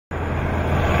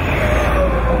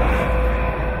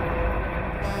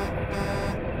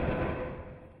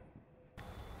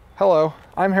Hello,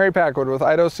 I'm Harry Packwood with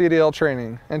Idaho CDL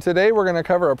Training, and today we're going to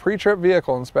cover a pre-trip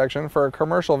vehicle inspection for a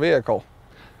commercial vehicle.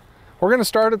 We're going to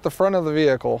start at the front of the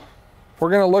vehicle.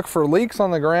 We're going to look for leaks on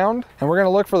the ground, and we're going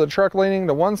to look for the truck leaning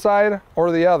to one side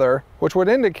or the other, which would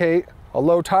indicate a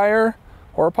low tire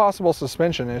or a possible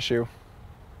suspension issue.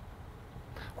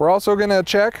 We're also going to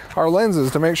check our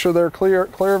lenses to make sure they're clear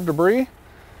of debris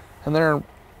and they're in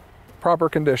proper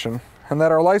condition, and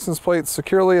that our license plate's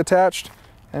securely attached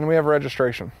and we have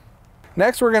registration.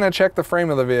 Next, we're going to check the frame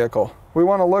of the vehicle. We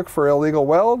want to look for illegal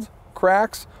welds,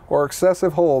 cracks, or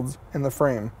excessive holds in the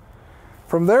frame.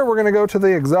 From there, we're going to go to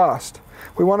the exhaust.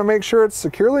 We want to make sure it's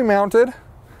securely mounted,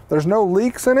 there's no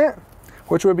leaks in it,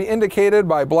 which would be indicated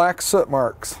by black soot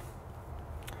marks.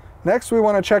 Next, we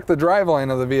want to check the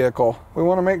driveline of the vehicle. We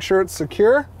want to make sure it's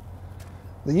secure,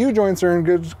 the U-joints are in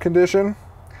good condition,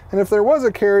 and if there was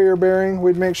a carrier bearing,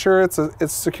 we'd make sure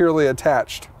it's securely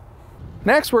attached.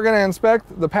 Next, we're going to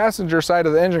inspect the passenger side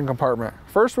of the engine compartment.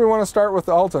 First, we want to start with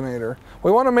the alternator.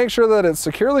 We want to make sure that it's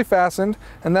securely fastened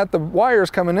and that the wires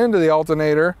coming into the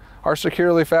alternator are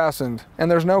securely fastened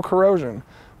and there's no corrosion.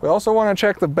 We also want to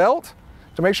check the belt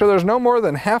to make sure there's no more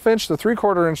than 1/2 inch to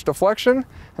 3/4 inch deflection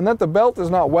and that the belt is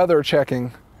not weather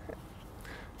checking.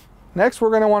 Next,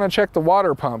 we're going to want to check the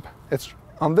water pump.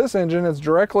 On this engine, it's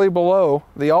directly below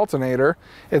the alternator.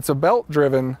 It's a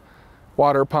belt-driven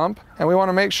water pump, and we want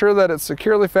to make sure that it's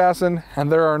securely fastened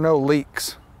and there are no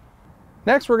leaks.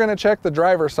 Next, we're going to check the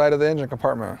driver's side of the engine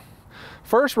compartment.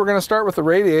 First, we're going to start with the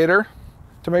radiator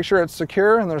to make sure it's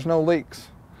secure and there's no leaks.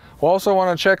 We'll also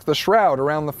want to check the shroud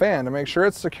around the fan to make sure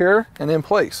it's secure and in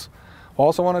place. We'll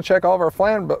also want to check all of our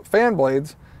fan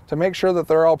blades to make sure that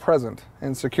they're all present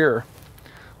and secure.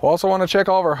 We'll also want to check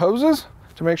all of our hoses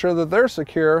to make sure that they're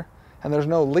secure and there's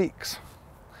no leaks.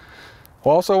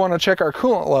 We'll also want to check our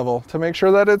coolant level to make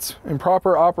sure that it's in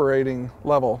proper operating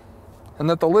level and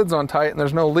that the lid's on tight and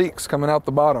there's no leaks coming out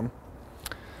the bottom.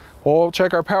 We'll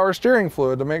check our power steering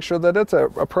fluid to make sure that it's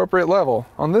at appropriate level.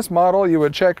 On this model, you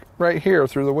would check right here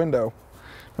through the window.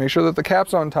 Make sure that the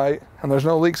cap's on tight and there's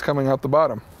no leaks coming out the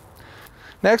bottom.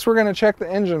 Next, we're going to check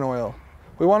the engine oil.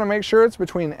 We want to make sure it's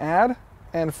between add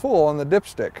and full on the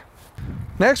dipstick.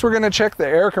 Next, we're going to check the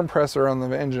air compressor on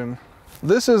the engine.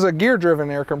 This is a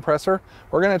gear-driven air compressor.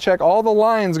 We're going to check all the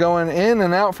lines going in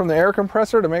and out from the air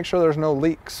compressor to make sure there's no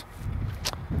leaks.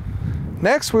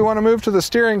 Next, we want to move to the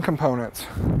steering components.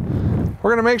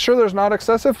 We're going to make sure there's not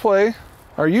excessive play.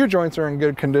 Our U-joints are in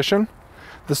good condition.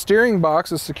 The steering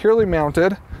box is securely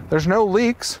mounted. There's no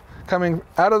leaks coming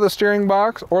out of the steering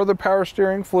box or the power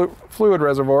steering fluid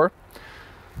reservoir.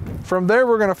 From there,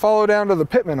 we're going to follow down to the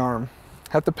pitman arm.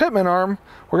 At the pitman arm,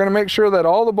 we're going to make sure that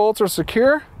all the bolts are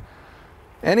secure,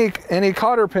 any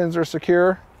cotter pins are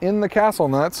secure in the castle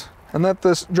nuts, and that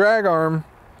this drag arm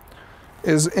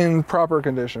is in proper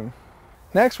condition.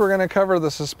 Next, we're going to cover the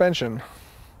suspension.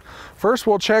 First,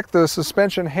 we'll check the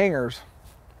suspension hangers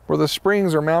where the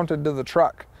springs are mounted to the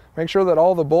truck. Make sure that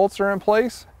all the bolts are in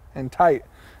place and tight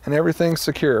and everything's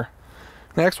secure.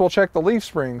 Next, we'll check the leaf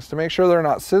springs to make sure they're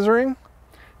not scissoring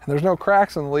and there's no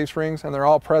cracks in the leaf springs and they're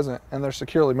all present and they're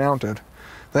securely mounted.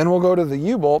 Then we'll go to the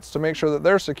U-bolts to make sure that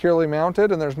they're securely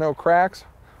mounted and there's no cracks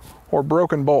or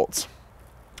broken bolts.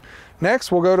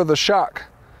 Next, we'll go to the shock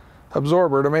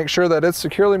absorber to make sure that it's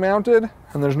securely mounted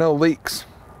and there's no leaks.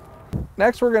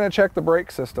 Next, we're going to check the brake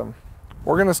system.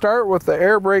 We're going to start with the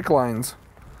air brake lines.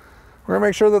 We're going to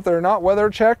make sure that they're not weather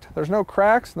checked, there's no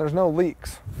cracks, and there's no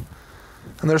leaks.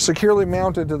 And they're securely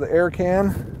mounted to the air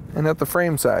can and at the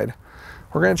frame side.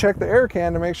 We're going to check the air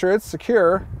can to make sure it's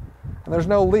secure and there's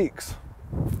no leaks.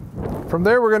 From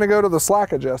there, we're going to go to the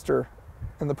slack adjuster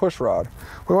and the push rod.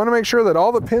 We want to make sure that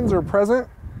all the pins are present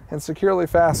and securely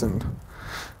fastened.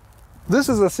 This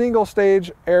is a single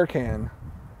stage air can.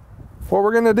 What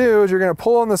we're going to do is you're going to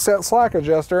pull on the set slack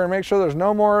adjuster and make sure there's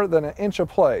no more than 1 inch of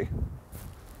play.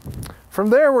 From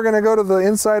there, we're going to go to the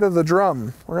inside of the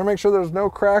drum. We're going to make sure there's no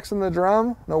cracks in the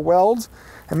drum, no welds,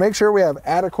 and make sure we have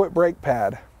adequate brake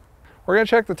pad. We're going to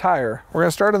check the tire. We're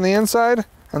going to start on the inside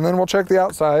and then we'll check the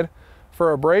outside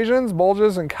for abrasions,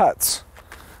 bulges, and cuts.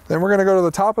 Then we're going to go to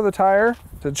the top of the tire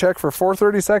to check for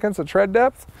 4/32 of tread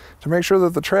depth to make sure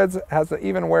that the tread has an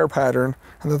even wear pattern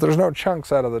and that there's no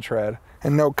chunks out of the tread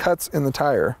and no cuts in the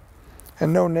tire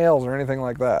and no nails or anything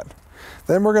like that.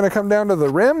 Then we're going to come down to the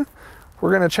rim.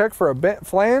 We're going to check for a bent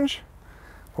flange.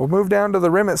 We'll move down to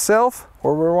the rim itself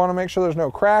where we want to make sure there's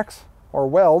no cracks or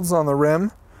welds on the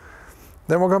rim.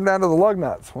 Then we'll come down to the lug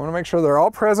nuts. We want to make sure they're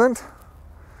all present,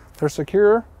 they're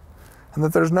secure, and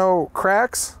that there's no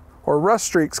cracks or rust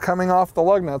streaks coming off the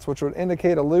lug nuts, which would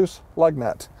indicate a loose lug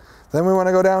nut. Then we want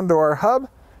to go down to our hub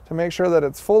to make sure that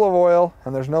it's full of oil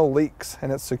and there's no leaks and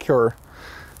it's secure.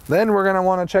 Then we're going to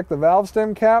want to check the valve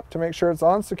stem cap to make sure it's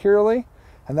on securely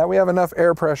and that we have enough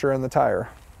air pressure in the tire.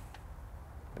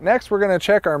 Next, we're going to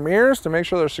check our mirrors to make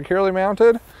sure they're securely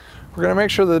mounted. We're going to make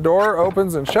sure the door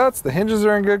opens and shuts, the hinges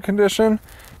are in good condition,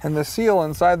 and the seal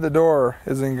inside the door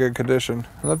is in good condition,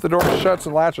 and that the door shuts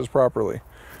and latches properly.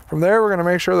 From there, we're going to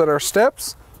make sure that our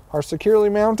steps are securely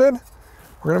mounted.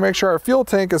 We're going to make sure our fuel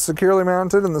tank is securely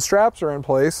mounted and the straps are in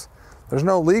place. There's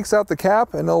no leaks out the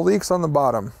cap and no leaks on the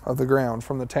bottom of the ground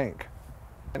from the tank.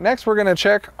 Next, we're going to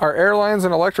check our air lines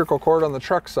and electrical cord on the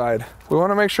truck side. We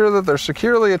want to make sure that they're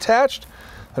securely attached,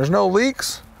 there's no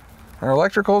leaks, our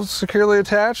electrical is securely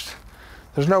attached,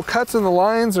 there's no cuts in the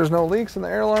lines, there's no leaks in the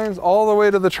air lines all the way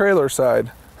to the trailer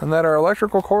side, and that our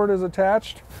electrical cord is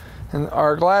attached and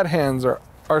our glad hands are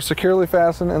securely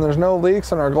fastened and there's no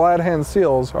leaks and our glad hand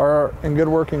seals are in good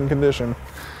working condition.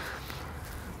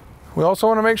 We also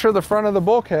want to make sure the front of the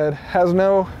bulkhead has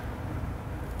no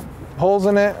holes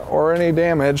in it or any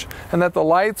damage, and that the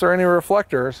lights or any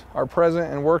reflectors are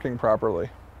present and working properly.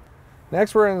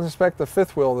 Next, we're going to inspect the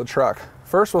fifth wheel of the truck.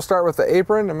 First, we'll start with the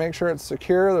apron to make sure it's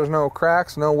secure. There's no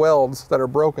cracks, no welds that are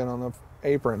broken on the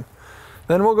apron.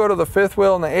 Then we'll go to the fifth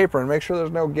wheel and the apron, make sure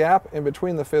there's no gap in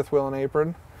between the fifth wheel and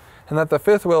apron, and that the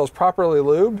fifth wheel is properly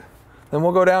lubed. Then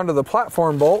we'll go down to the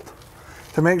platform bolt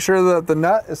to make sure that the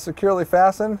nut is securely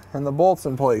fastened and the bolt's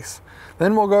in place.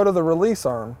 Then we'll go to the release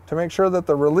arm to make sure that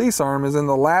the release arm is in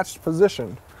the latched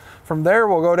position. From there,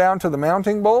 we'll go down to the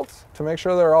mounting bolts to make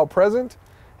sure they're all present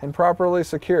and properly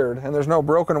secured and there's no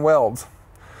broken welds.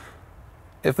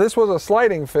 If this was a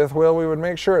sliding fifth wheel, we would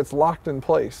make sure it's locked in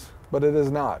place, but it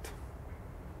is not.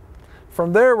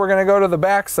 From there, we're going to go to the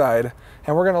back side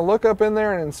and we're going to look up in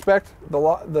there and inspect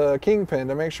the kingpin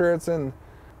to make sure it's in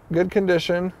good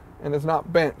condition and it's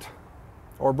not bent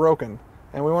or broken.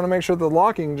 And we want to make sure the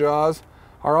locking jaws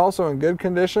are also in good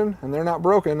condition and they're not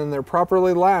broken and they're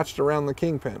properly latched around the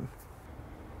kingpin.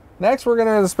 Next, we're going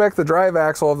to inspect the drive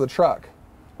axle of the truck.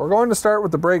 We're going to start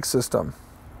with the brake system.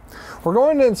 We're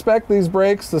going to inspect these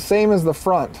brakes the same as the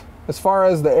front, as far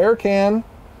as the air can,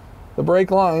 the brake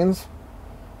lines,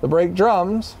 the brake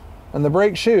drums, and the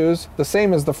brake shoes, the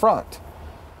same as the front.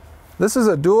 This is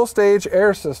a dual stage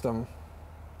air system.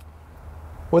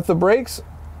 With the brakes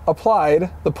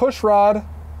applied, the push rod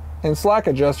and slack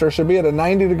adjuster should be at a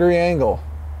 90-degree angle.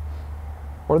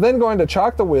 We're then going to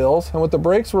chock the wheels, and with the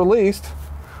brakes released,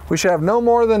 we should have no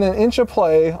more than an inch of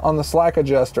play on the slack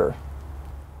adjuster.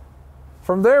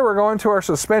 From there, we're going to our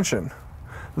suspension.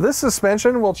 This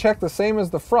suspension will check the same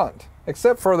as the front,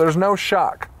 except for there's no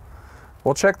shock.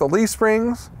 We'll check the leaf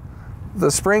springs,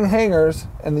 the spring hangers,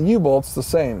 and the U-bolts the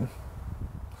same.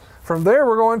 From there,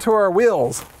 we're going to our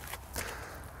wheels.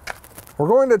 We're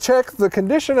going to check the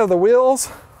condition of the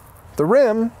wheels, the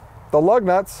rim, the lug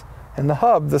nuts, and the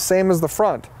hub the same as the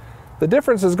front. The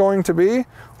difference is going to be,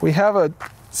 we have a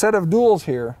set of duals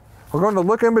here. We're going to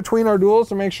look in between our duals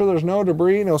to make sure there's no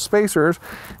debris, no spacers,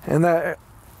 and that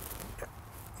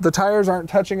the tires aren't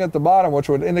touching at the bottom, which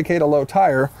would indicate a low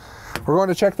tire. We're going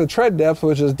to check the tread depth,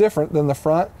 which is different than the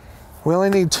front. We only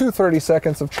need 2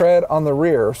 30-seconds of tread on the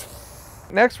rears.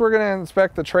 Next, we're going to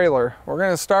inspect the trailer. We're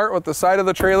going to start with the side of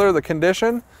the trailer, the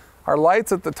condition, our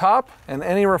lights at the top, and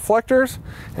any reflectors,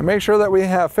 and make sure that we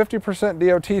have 50%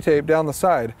 DOT tape down the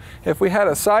side. If we had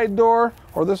a side door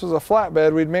or this was a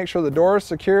flatbed, we'd make sure the door is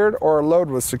secured or our load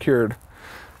was secured.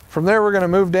 From there, we're going to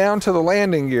move down to the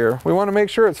landing gear. We want to make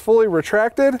sure it's fully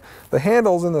retracted, the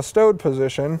handle's in the stowed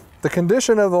position, the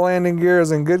condition of the landing gear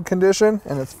is in good condition,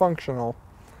 and it's functional.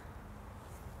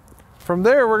 From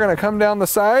there, we're going to come down the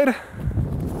side.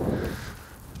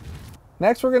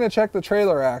 Next, we're going to check the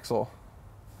trailer axle.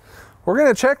 We're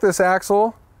going to check this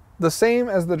axle the same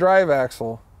as the drive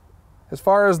axle, as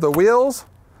far as the wheels,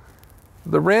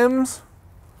 the rims,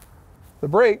 the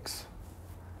brakes,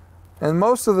 and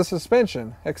most of the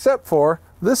suspension, except for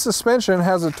this suspension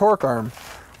has a torque arm.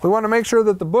 We want to make sure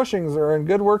that the bushings are in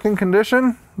good working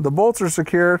condition, the bolts are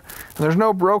secured, and there's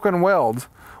no broken welds.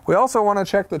 We also want to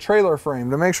check the trailer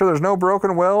frame to make sure there's no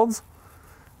broken welds,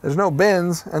 there's no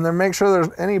bends, and then make sure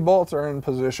there's any bolts are in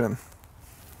position.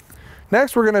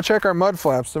 Next, we're going to check our mud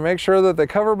flaps to make sure that they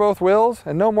cover both wheels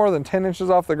and no more than 10 inches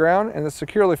off the ground and is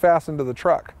securely fastened to the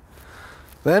truck.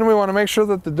 Then we want to make sure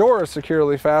that the door is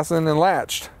securely fastened and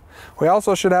latched. We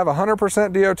also should have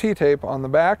 100% DOT tape on the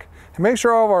back and make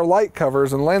sure all of our light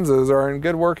covers and lenses are in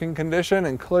good working condition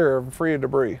and clear and free of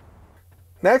debris.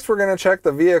 Next, we're going to check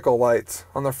the vehicle lights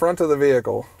on the front of the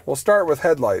vehicle. We'll start with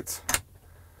headlights.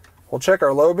 We'll check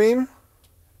our low beam,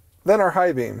 then our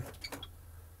high beam.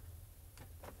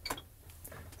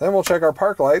 Then we'll check our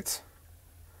park lights,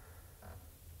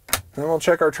 Then we'll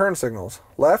check our turn signals.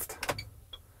 Left,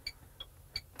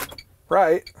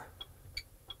 right,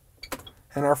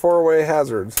 and our four-way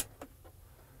hazards.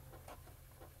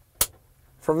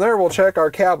 From there, we'll check our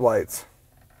cab lights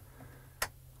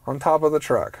on top of the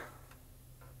truck.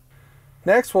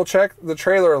 Next, we'll check the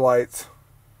trailer lights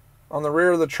on the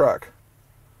rear of the truck.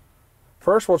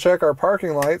 First, we'll check our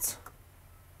parking lights.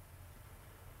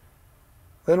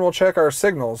 Then we'll check our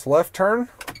signals. Left turn,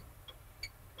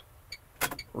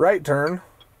 right turn,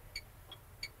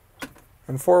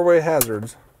 and four-way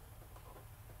hazards.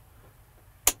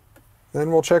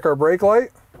 Then we'll check our brake light.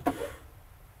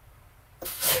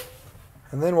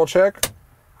 And then we'll check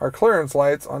our clearance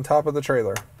lights on top of the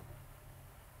trailer.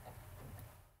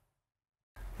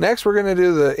 Next, we're going to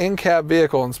do the in-cab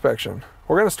vehicle inspection.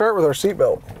 We're going to start with our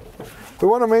seatbelt. We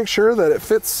want to make sure that it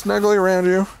fits snugly around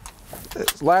you.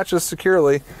 It latches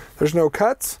securely. There's no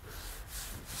cuts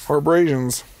or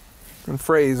abrasions and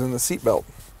frays in the seatbelt.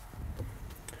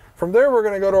 From there, we're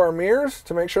going to go to our mirrors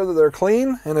to make sure that they're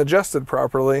clean and adjusted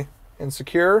properly and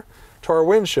secure, to our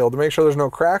windshield to make sure there's no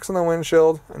cracks in the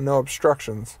windshield and no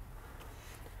obstructions.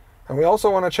 And we also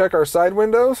want to check our side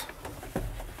windows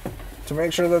to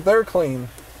make sure that they're clean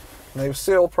and they've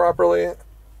sealed properly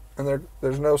and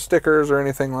there's no stickers or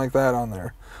anything like that on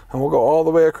there. And we'll go all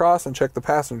the way across and check the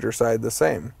passenger side the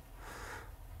same.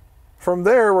 From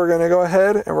there, we're going to go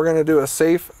ahead and we're going to do a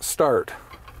safe start.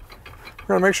 We're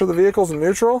going to make sure the vehicle's in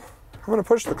neutral. I'm going to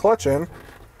push the clutch in. I'm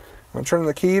going to turn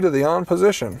the key to the on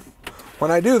position. When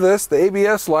I do this, the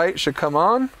ABS light should come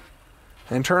on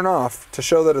and turn off to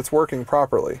show that it's working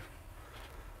properly.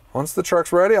 Once the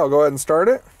truck's ready, I'll go ahead and start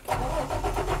it.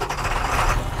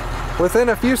 Within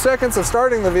a few seconds of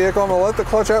starting the vehicle, I'm going to let the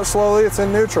clutch out slowly. It's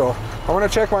in neutral. I want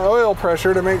to check my oil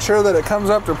pressure to make sure that it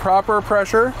comes up to proper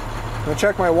pressure. I'm going to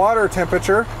check my water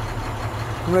temperature.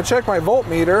 I'm going to check my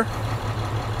voltmeter.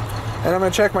 And I'm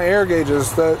going to check my air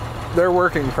gauges that they're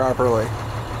working properly.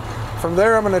 From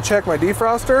there, I'm going to check my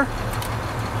defroster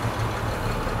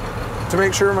to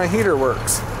make sure my heater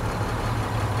works.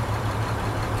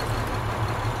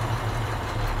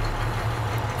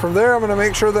 From there, I'm going to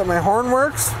make sure that my horn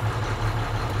works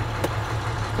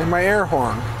and my air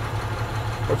horn,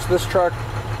 which this truck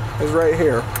is right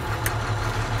here.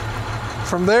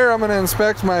 From there, I'm going to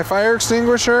inspect my fire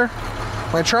extinguisher,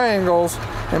 my triangles,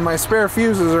 and my spare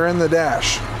fuses are in the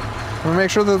dash. I'm going to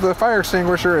make sure that the fire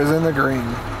extinguisher is in the green.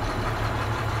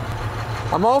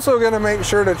 I'm also going to make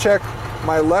sure to check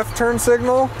my left turn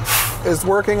signal is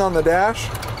working on the dash,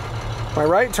 my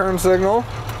right turn signal,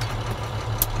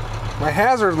 my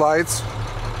hazard lights,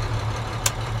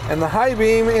 and the high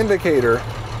beam indicator.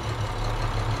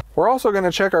 We're also going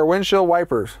to check our windshield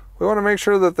wipers. We want to make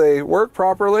sure that they work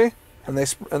properly and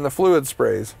the fluid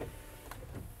sprays.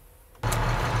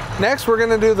 Next, we're going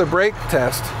to do the brake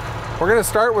test. We're going to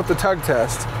start with the tug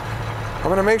test. I'm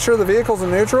going to make sure the vehicle's in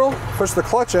neutral, push the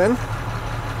clutch in.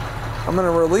 I'm going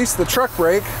to release the truck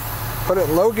brake, put it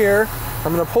in low gear.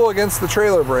 I'm going to pull against the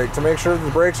trailer brake to make sure that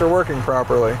the brakes are working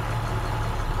properly,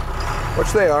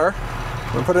 which they are.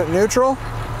 I'm going to put it in neutral,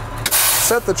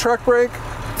 set the truck brake,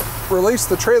 release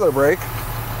the trailer brake,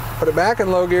 put it back in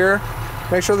low gear,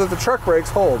 make sure that the truck brakes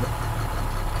hold,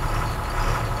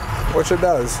 which it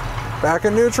does. Back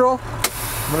in neutral,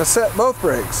 I'm going to set both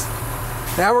brakes.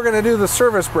 Now we're going to do the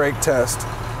service brake test.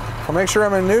 I'll make sure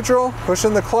I'm in neutral, push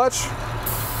in the clutch,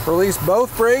 release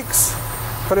both brakes,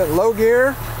 put it in low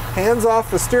gear, hands off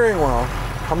the steering wheel.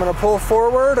 I'm going to pull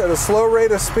forward at a slow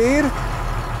rate of speed,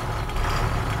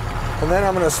 and then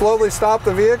I'm going to slowly stop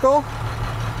the vehicle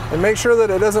and make sure that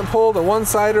it doesn't pull to one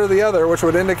side or the other, which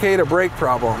would indicate a brake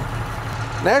problem.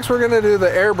 Next, we're going to do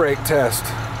the air brake test.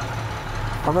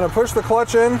 I'm going to push the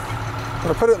clutch in, I'm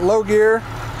going to put it in low gear,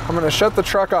 I'm going to shut the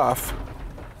truck off.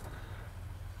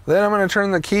 Then I'm going to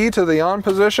turn the key to the on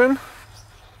position.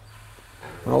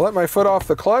 I'll let my foot off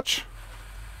the clutch.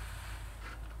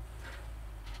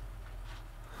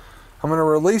 I'm going to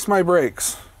release my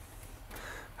brakes.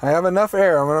 I have enough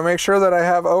air. I'm going to make sure that I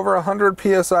have over 100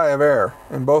 psi of air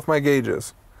in both my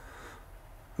gauges.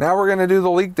 Now we're going to do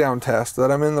the leak down test,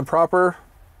 that I'm in the proper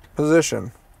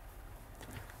position.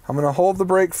 I'm going to hold the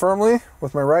brake firmly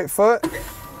with my right foot.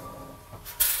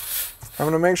 I'm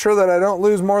going to make sure that I don't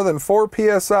lose more than 4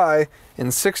 psi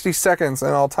in 60 seconds,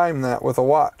 and I'll time that with a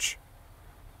watch.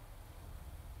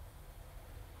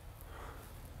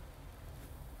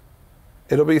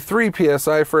 It'll be 3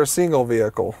 psi for a single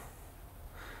vehicle.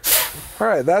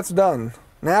 Alright, that's done.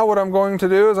 Now what I'm going to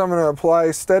do is I'm going to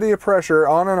apply steady pressure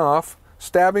on and off,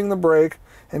 stabbing the brake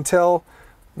until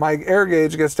my air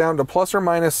gauge gets down to plus or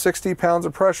minus 60 pounds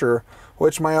of pressure,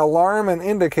 which my alarm and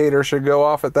indicator should go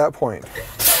off at that point.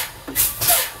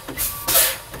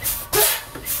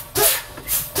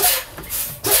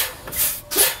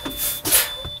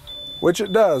 which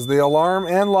it does. The alarm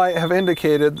and light have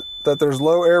indicated that there's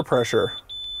low air pressure.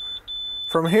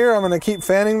 From here, I'm going to keep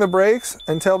fanning the brakes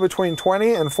until between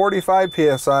 20 and 45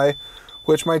 psi,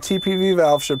 which my TPV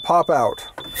valve should pop out.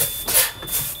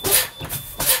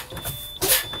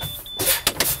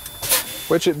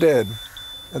 Which it did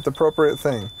at the appropriate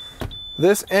thing.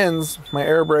 This ends my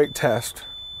air brake test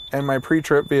and my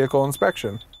pre-trip vehicle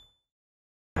inspection.